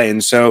exactly why.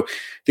 And so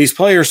these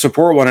players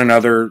support one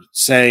another,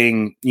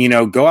 saying,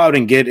 go out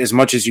and get as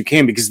much as you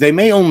can, because they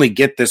may only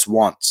get this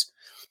once.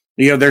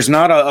 There's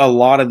not a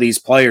lot of these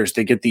players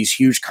that get these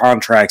huge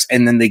contracts,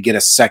 and then they get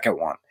a second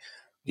one.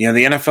 The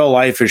NFL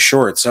life is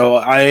short, so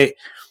I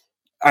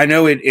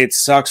know it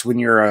sucks when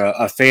you're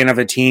a fan of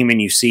a team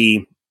and you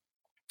see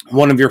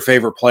one of your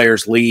favorite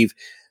players leave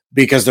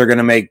because they're going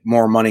to make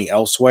more money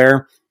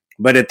elsewhere.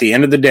 But at the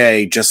end of the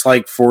day, just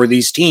like for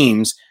these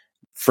teams,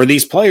 for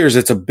these players,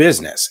 it's a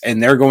business,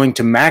 and they're going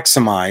to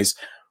maximize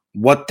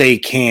what they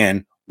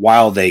can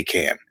while they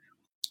can.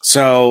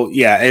 So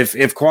yeah,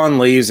 if Quan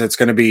leaves, it's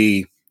going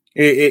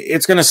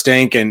to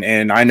stink.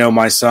 And I know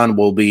my son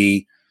will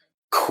be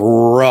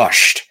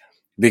crushed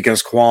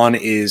because Quan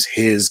is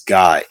his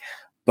guy.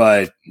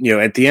 But,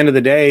 at the end of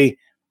the day,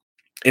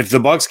 if the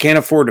Bucs can't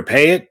afford to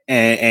pay it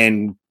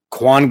and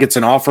Quan gets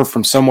an offer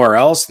from somewhere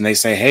else and they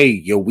say,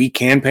 hey, we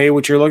can pay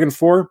what you're looking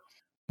for,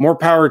 more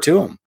power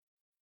to him.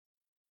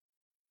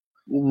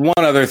 One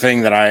other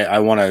thing that I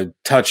want to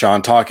touch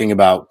on, talking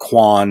about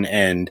Quan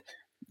and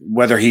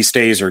whether he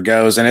stays or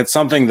goes, and it's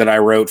something that I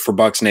wrote for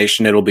Bucs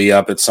Nation. It'll be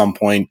up at some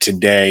point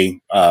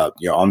today,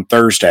 on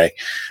Thursday,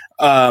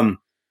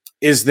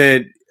 is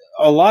that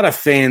a lot of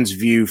fans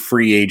view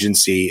free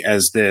agency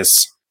as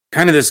this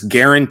kind of this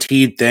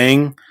guaranteed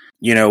thing.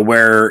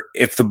 Where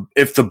if the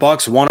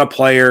Bucs want a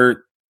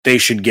player, they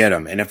should get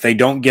him. And if they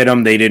don't get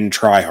him, they didn't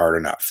try hard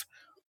enough.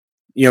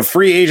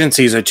 Free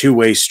agency is a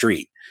two-way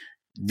street.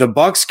 The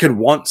Bucs could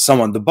want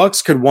someone. The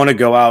Bucs could want to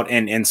go out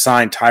and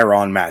sign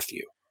Tyrann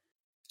Mathieu.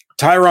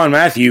 Tyrann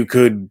Mathieu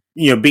could,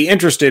 be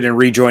interested in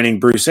rejoining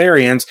Bruce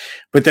Arians,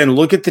 but then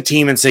look at the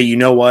team and say, you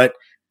know what?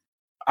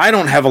 I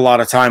don't have a lot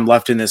of time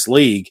left in this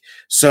league,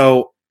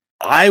 so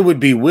I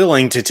would be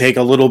willing to take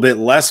a little bit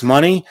less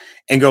money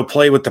and go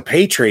play with the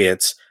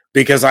Patriots,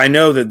 because I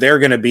know that they're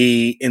going to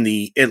be in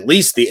at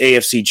least the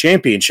AFC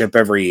Championship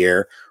every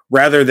year,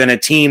 rather than a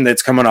team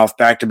that's coming off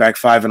back-to-back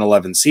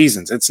 5-11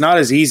 seasons. It's not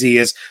as easy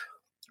as,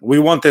 we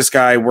want this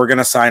guy, we're going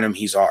to sign him,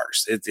 he's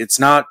ours. It's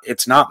not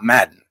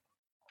Madden.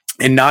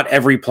 And not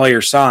every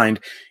player signed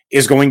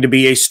is going to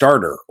be a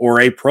starter or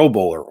a Pro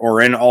Bowler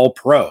or an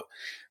All-Pro.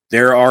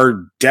 There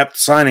are depth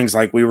signings,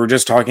 like we were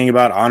just talking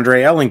about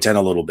Andre Ellington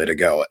a little bit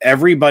ago.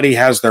 Everybody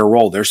has their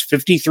role. There's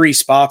 53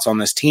 spots on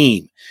this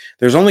team.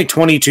 There's only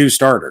 22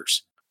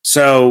 starters.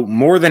 So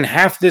more than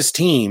half this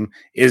team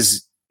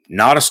is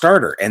not a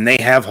starter, and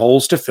they have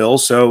holes to fill.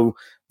 So,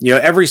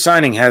 every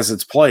signing has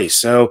its place.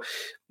 So,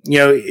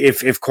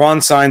 if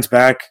Quan signs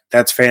back,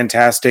 that's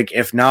fantastic.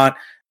 If not,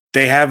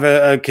 they have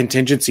a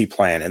contingency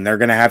plan, and they're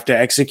going to have to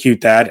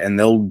execute that, and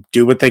they'll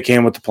do what they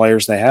can with the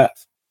players they have.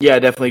 Yeah, I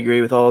definitely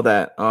agree with all of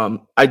that.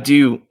 I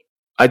do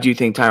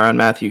think Tyrann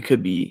Mathieu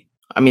could be,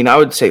 I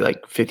would say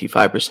like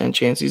 55%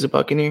 chance he's a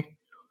Buccaneer.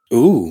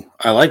 Ooh,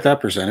 I like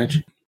that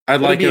percentage.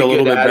 I'd like it a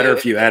little bit better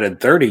if you added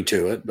 30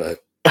 to it, but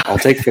I'll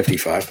take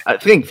 55. I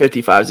think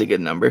 55 is a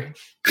good number.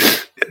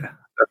 Yeah,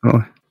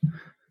 definitely.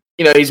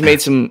 He's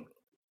made some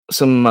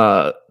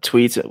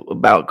tweets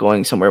about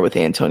going somewhere with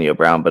Antonio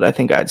Brown, but I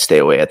think I'd stay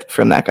away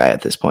from that guy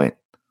at this point.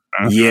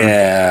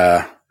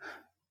 Yeah,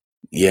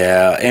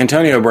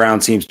 Antonio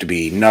Brown seems to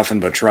be nothing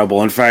but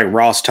trouble. In fact,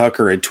 Ross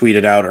Tucker had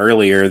tweeted out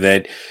earlier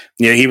that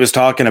he was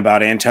talking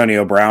about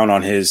Antonio Brown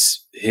on his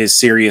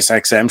Sirius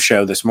XM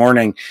show this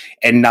morning,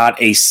 and not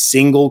a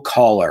single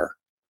caller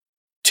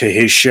to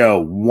his show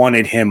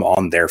wanted him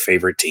on their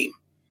favorite team.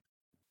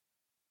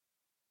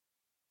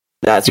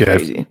 That's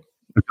crazy.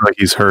 I feel like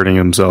he's hurting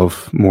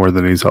himself more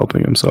than he's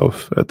helping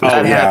himself at this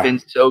That point.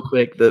 happened so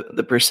quick.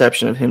 The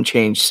perception of him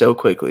changed so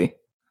quickly.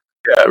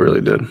 Yeah, it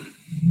really did.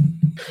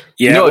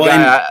 Yeah, You know, well,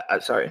 a guy.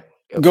 Sorry.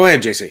 go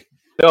ahead, JC.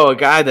 No, a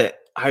guy that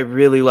I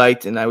really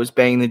liked and I was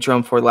banging the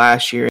drum for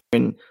last year,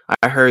 and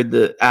I heard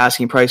the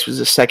asking price was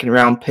a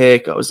second-round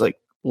pick. I was like,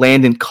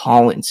 Landon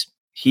Collins.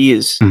 He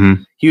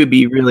would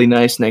be really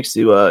nice next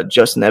to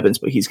Justin Evans,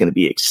 but he's going to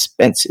be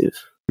expensive.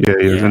 Yeah,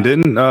 he is. And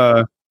didn't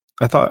I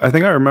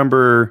think I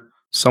remember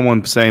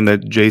someone saying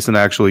that Jason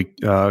actually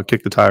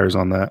kicked the tires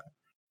on that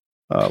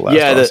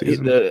last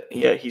season.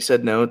 He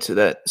said no to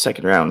that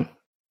second round.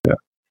 Yeah.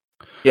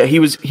 Yeah,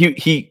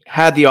 he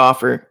had the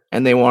offer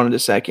and they wanted a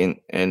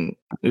second and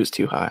it was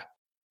too high.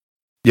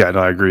 Yeah, no,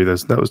 I agree.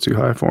 That was too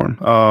high for him.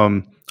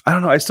 I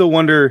don't know. I still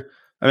wonder.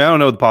 I mean, I don't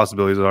know what the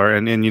possibilities are,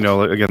 and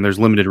again, there's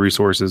limited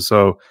resources,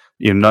 so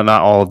not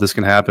all of this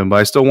can happen. But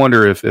I still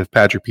wonder if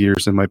Patrick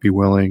Peterson might be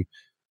willing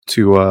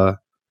to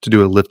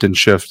do a lift and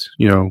shift.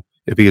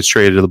 If he gets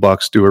traded to the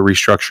Bucs, do a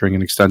restructuring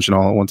and extension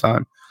all at one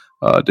time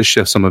to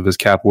shift some of his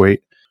cap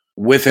weight.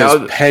 With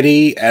as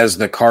petty as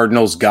the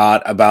Cardinals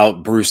got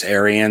about Bruce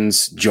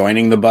Arians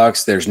joining the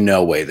Bucs, there's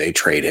no way they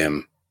trade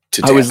him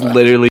to Tampa. I was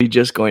literally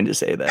just going to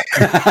say that.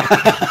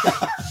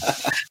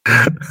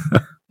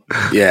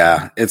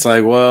 Yeah, it's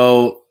like,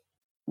 well,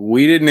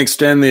 we didn't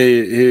extend we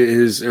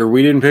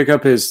didn't pick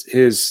up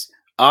his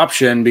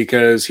option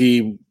because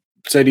he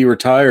said he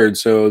retired,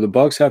 so the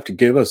Bucs have to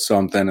give us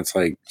something. It's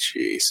like,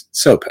 jeez,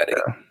 so petty.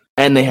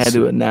 And they had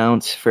to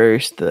announce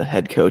first the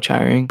head coach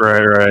hiring.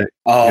 Right.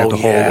 Oh,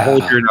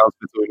 hold your announcement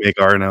until we make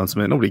our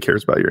announcement. Nobody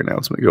cares about your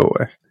announcement. Go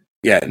away.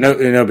 Yeah,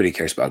 nobody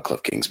cares about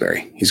Cliff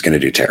Kingsbury. He's going to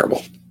do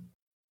terrible.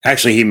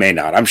 Actually, he may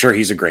not. I'm sure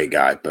he's a great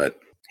guy, but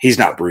he's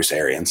not Bruce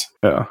Arians.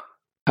 Yeah.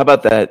 How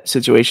about that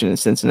situation in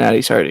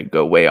Cincinnati? Sorry to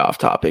go way off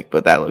topic,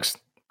 but that looks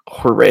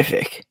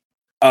horrific.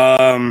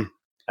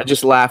 I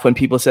just laughed when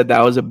people said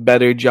that was a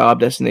better job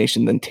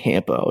destination than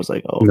Tampa. I was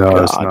like, oh, no,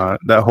 God. It's not.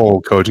 That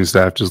whole coaching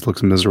staff just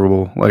looks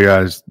miserable. Like,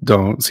 I just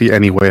don't see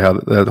any way how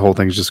that whole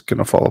thing's just going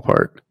to fall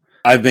apart.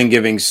 I've been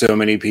giving so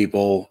many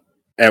people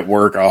at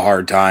work a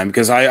hard time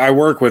because I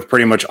work with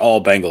pretty much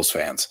all Bengals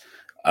fans.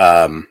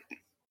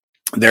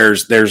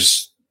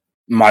 There's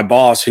my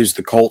boss who's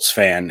the Colts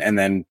fan, and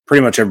then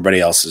pretty much everybody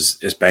else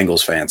is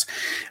Bengals fans.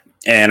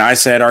 And I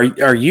said,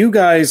 are you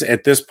guys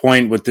at this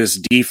point with this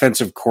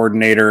defensive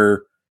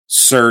coordinator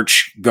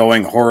search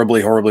going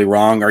horribly, horribly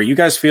wrong? Are you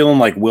guys feeling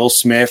like Will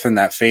Smith in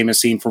that famous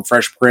scene from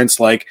Fresh Prince?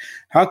 Like,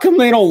 how come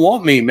they don't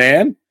want me,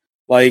 man?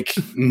 Like,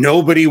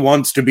 nobody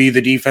wants to be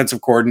the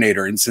defensive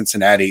coordinator in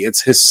Cincinnati.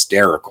 It's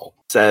hysterical.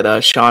 It's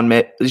that Sean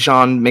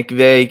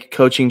McVay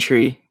coaching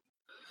tree.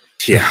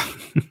 Yeah.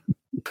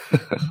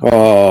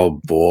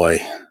 Oh, boy.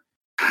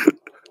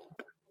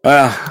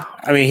 Well,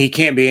 I mean, he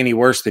can't be any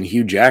worse than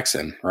Hugh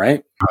Jackson,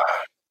 right?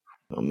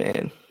 Oh,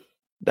 man.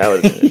 That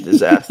would have been a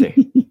disaster.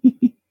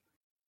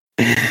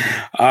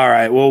 All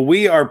right. Well,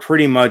 we are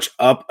pretty much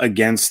up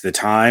against the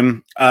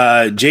time.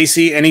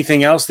 JC,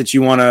 anything else that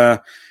you want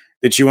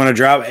to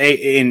drop?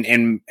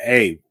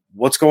 Hey,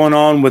 what's going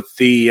on with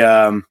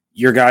the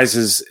your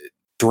guys'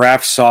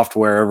 draft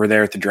software over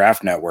there at the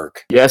Draft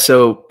Network? Yeah,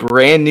 so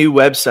brand new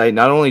website,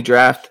 not only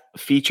draft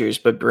features,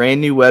 but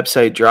brand new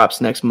website drops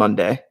next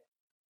Monday.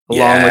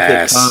 Along with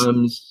it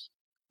comes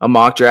a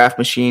mock draft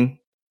machine.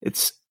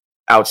 It's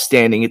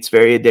outstanding. It's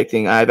very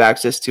addicting. I have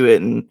access to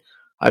it, and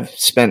I've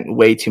spent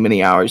way too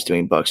many hours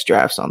doing Bucs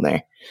drafts on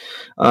there.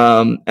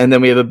 And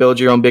then we have a build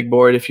your own big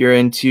board if you're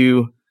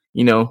into,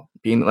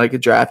 being like a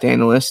draft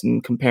analyst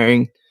and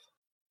comparing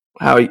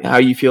how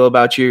you feel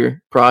about your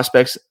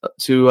prospects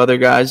to other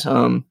guys.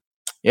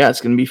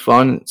 It's going to be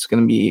fun. It's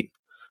going to be,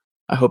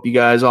 I hope you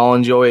guys all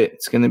enjoy it.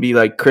 It's going to be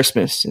like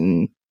Christmas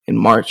in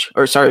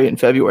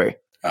February.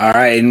 All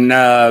right.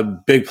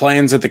 And big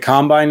plans at the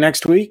Combine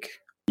next week?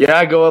 Yeah,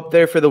 I go up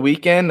there for the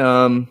weekend.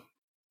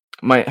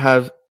 Might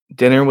have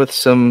dinner with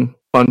some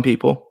fun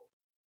people.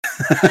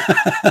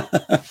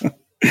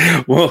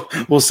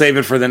 We'll save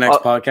it for the next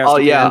podcast.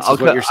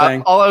 What you're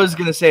saying. All I was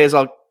going to say is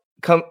I'll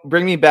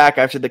bring me back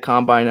after the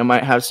Combine. I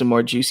might have some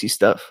more juicy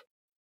stuff.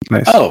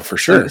 Nice. Oh, for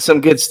sure. Some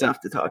good stuff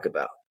to talk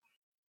about.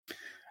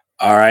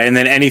 All right. And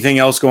then anything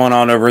else going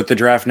on over at the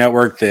Draft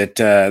Network that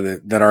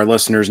our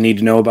listeners need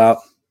to know about?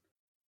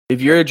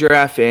 If you're a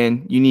draft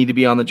fan, you need to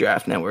be on the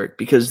Draft Network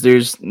because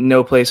there's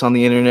no place on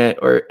the internet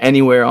or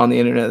anywhere on the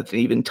internet that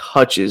even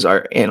touches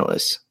our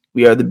analysts.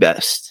 We are the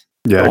best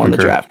on the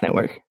Draft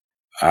Network.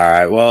 All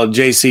right. Well,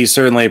 JC,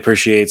 certainly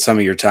appreciate some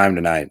of your time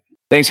tonight.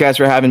 Thanks, guys,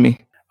 for having me.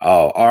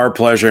 Oh, our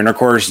pleasure. And of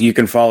course, you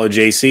can follow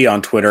JC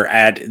on Twitter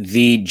at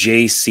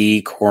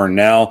the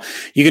Cornell.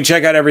 You can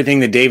check out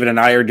everything that David and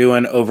I are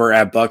doing over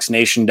at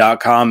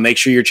bucksnation.com. Make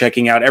sure you're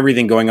checking out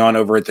everything going on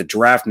over at the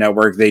Draft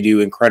Network. They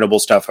do incredible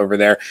stuff over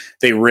there.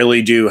 They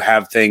really do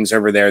have things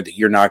over there that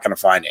you're not going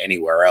to find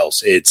anywhere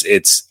else.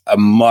 It's a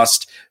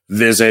must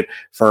visit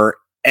for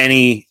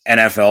any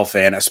NFL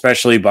fan,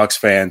 especially Bucs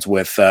fans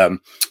with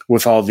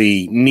all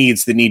the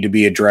needs that need to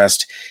be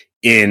addressed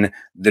in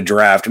the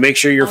draft. Make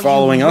sure you're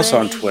following us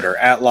on Twitter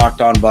at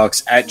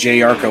LockedOnBucs, at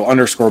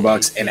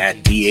JArco_Bucs, and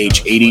at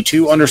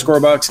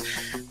DH82_Bucs.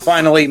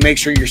 Finally, make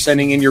sure you're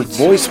sending in your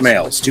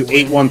voicemails to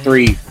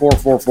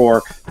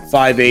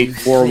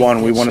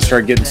 813-444-5841. We want to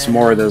start getting some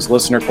more of those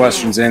listener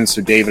questions in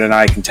so David and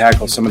I can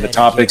tackle some of the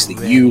topics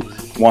that you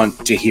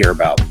want to hear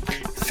about.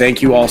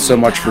 Thank you all so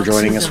much for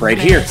joining us right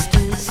here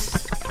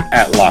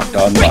at Locked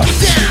On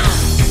Bucs.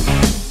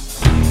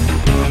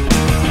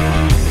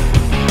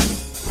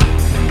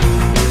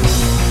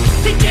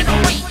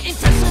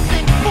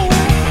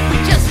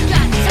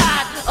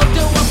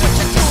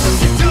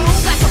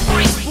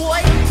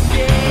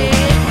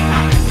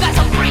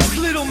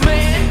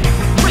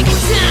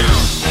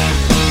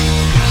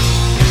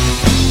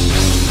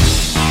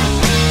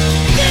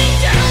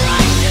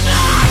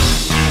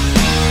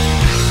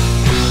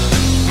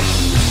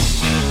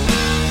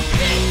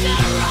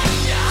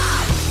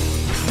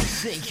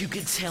 You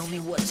can tell me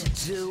what to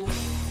do.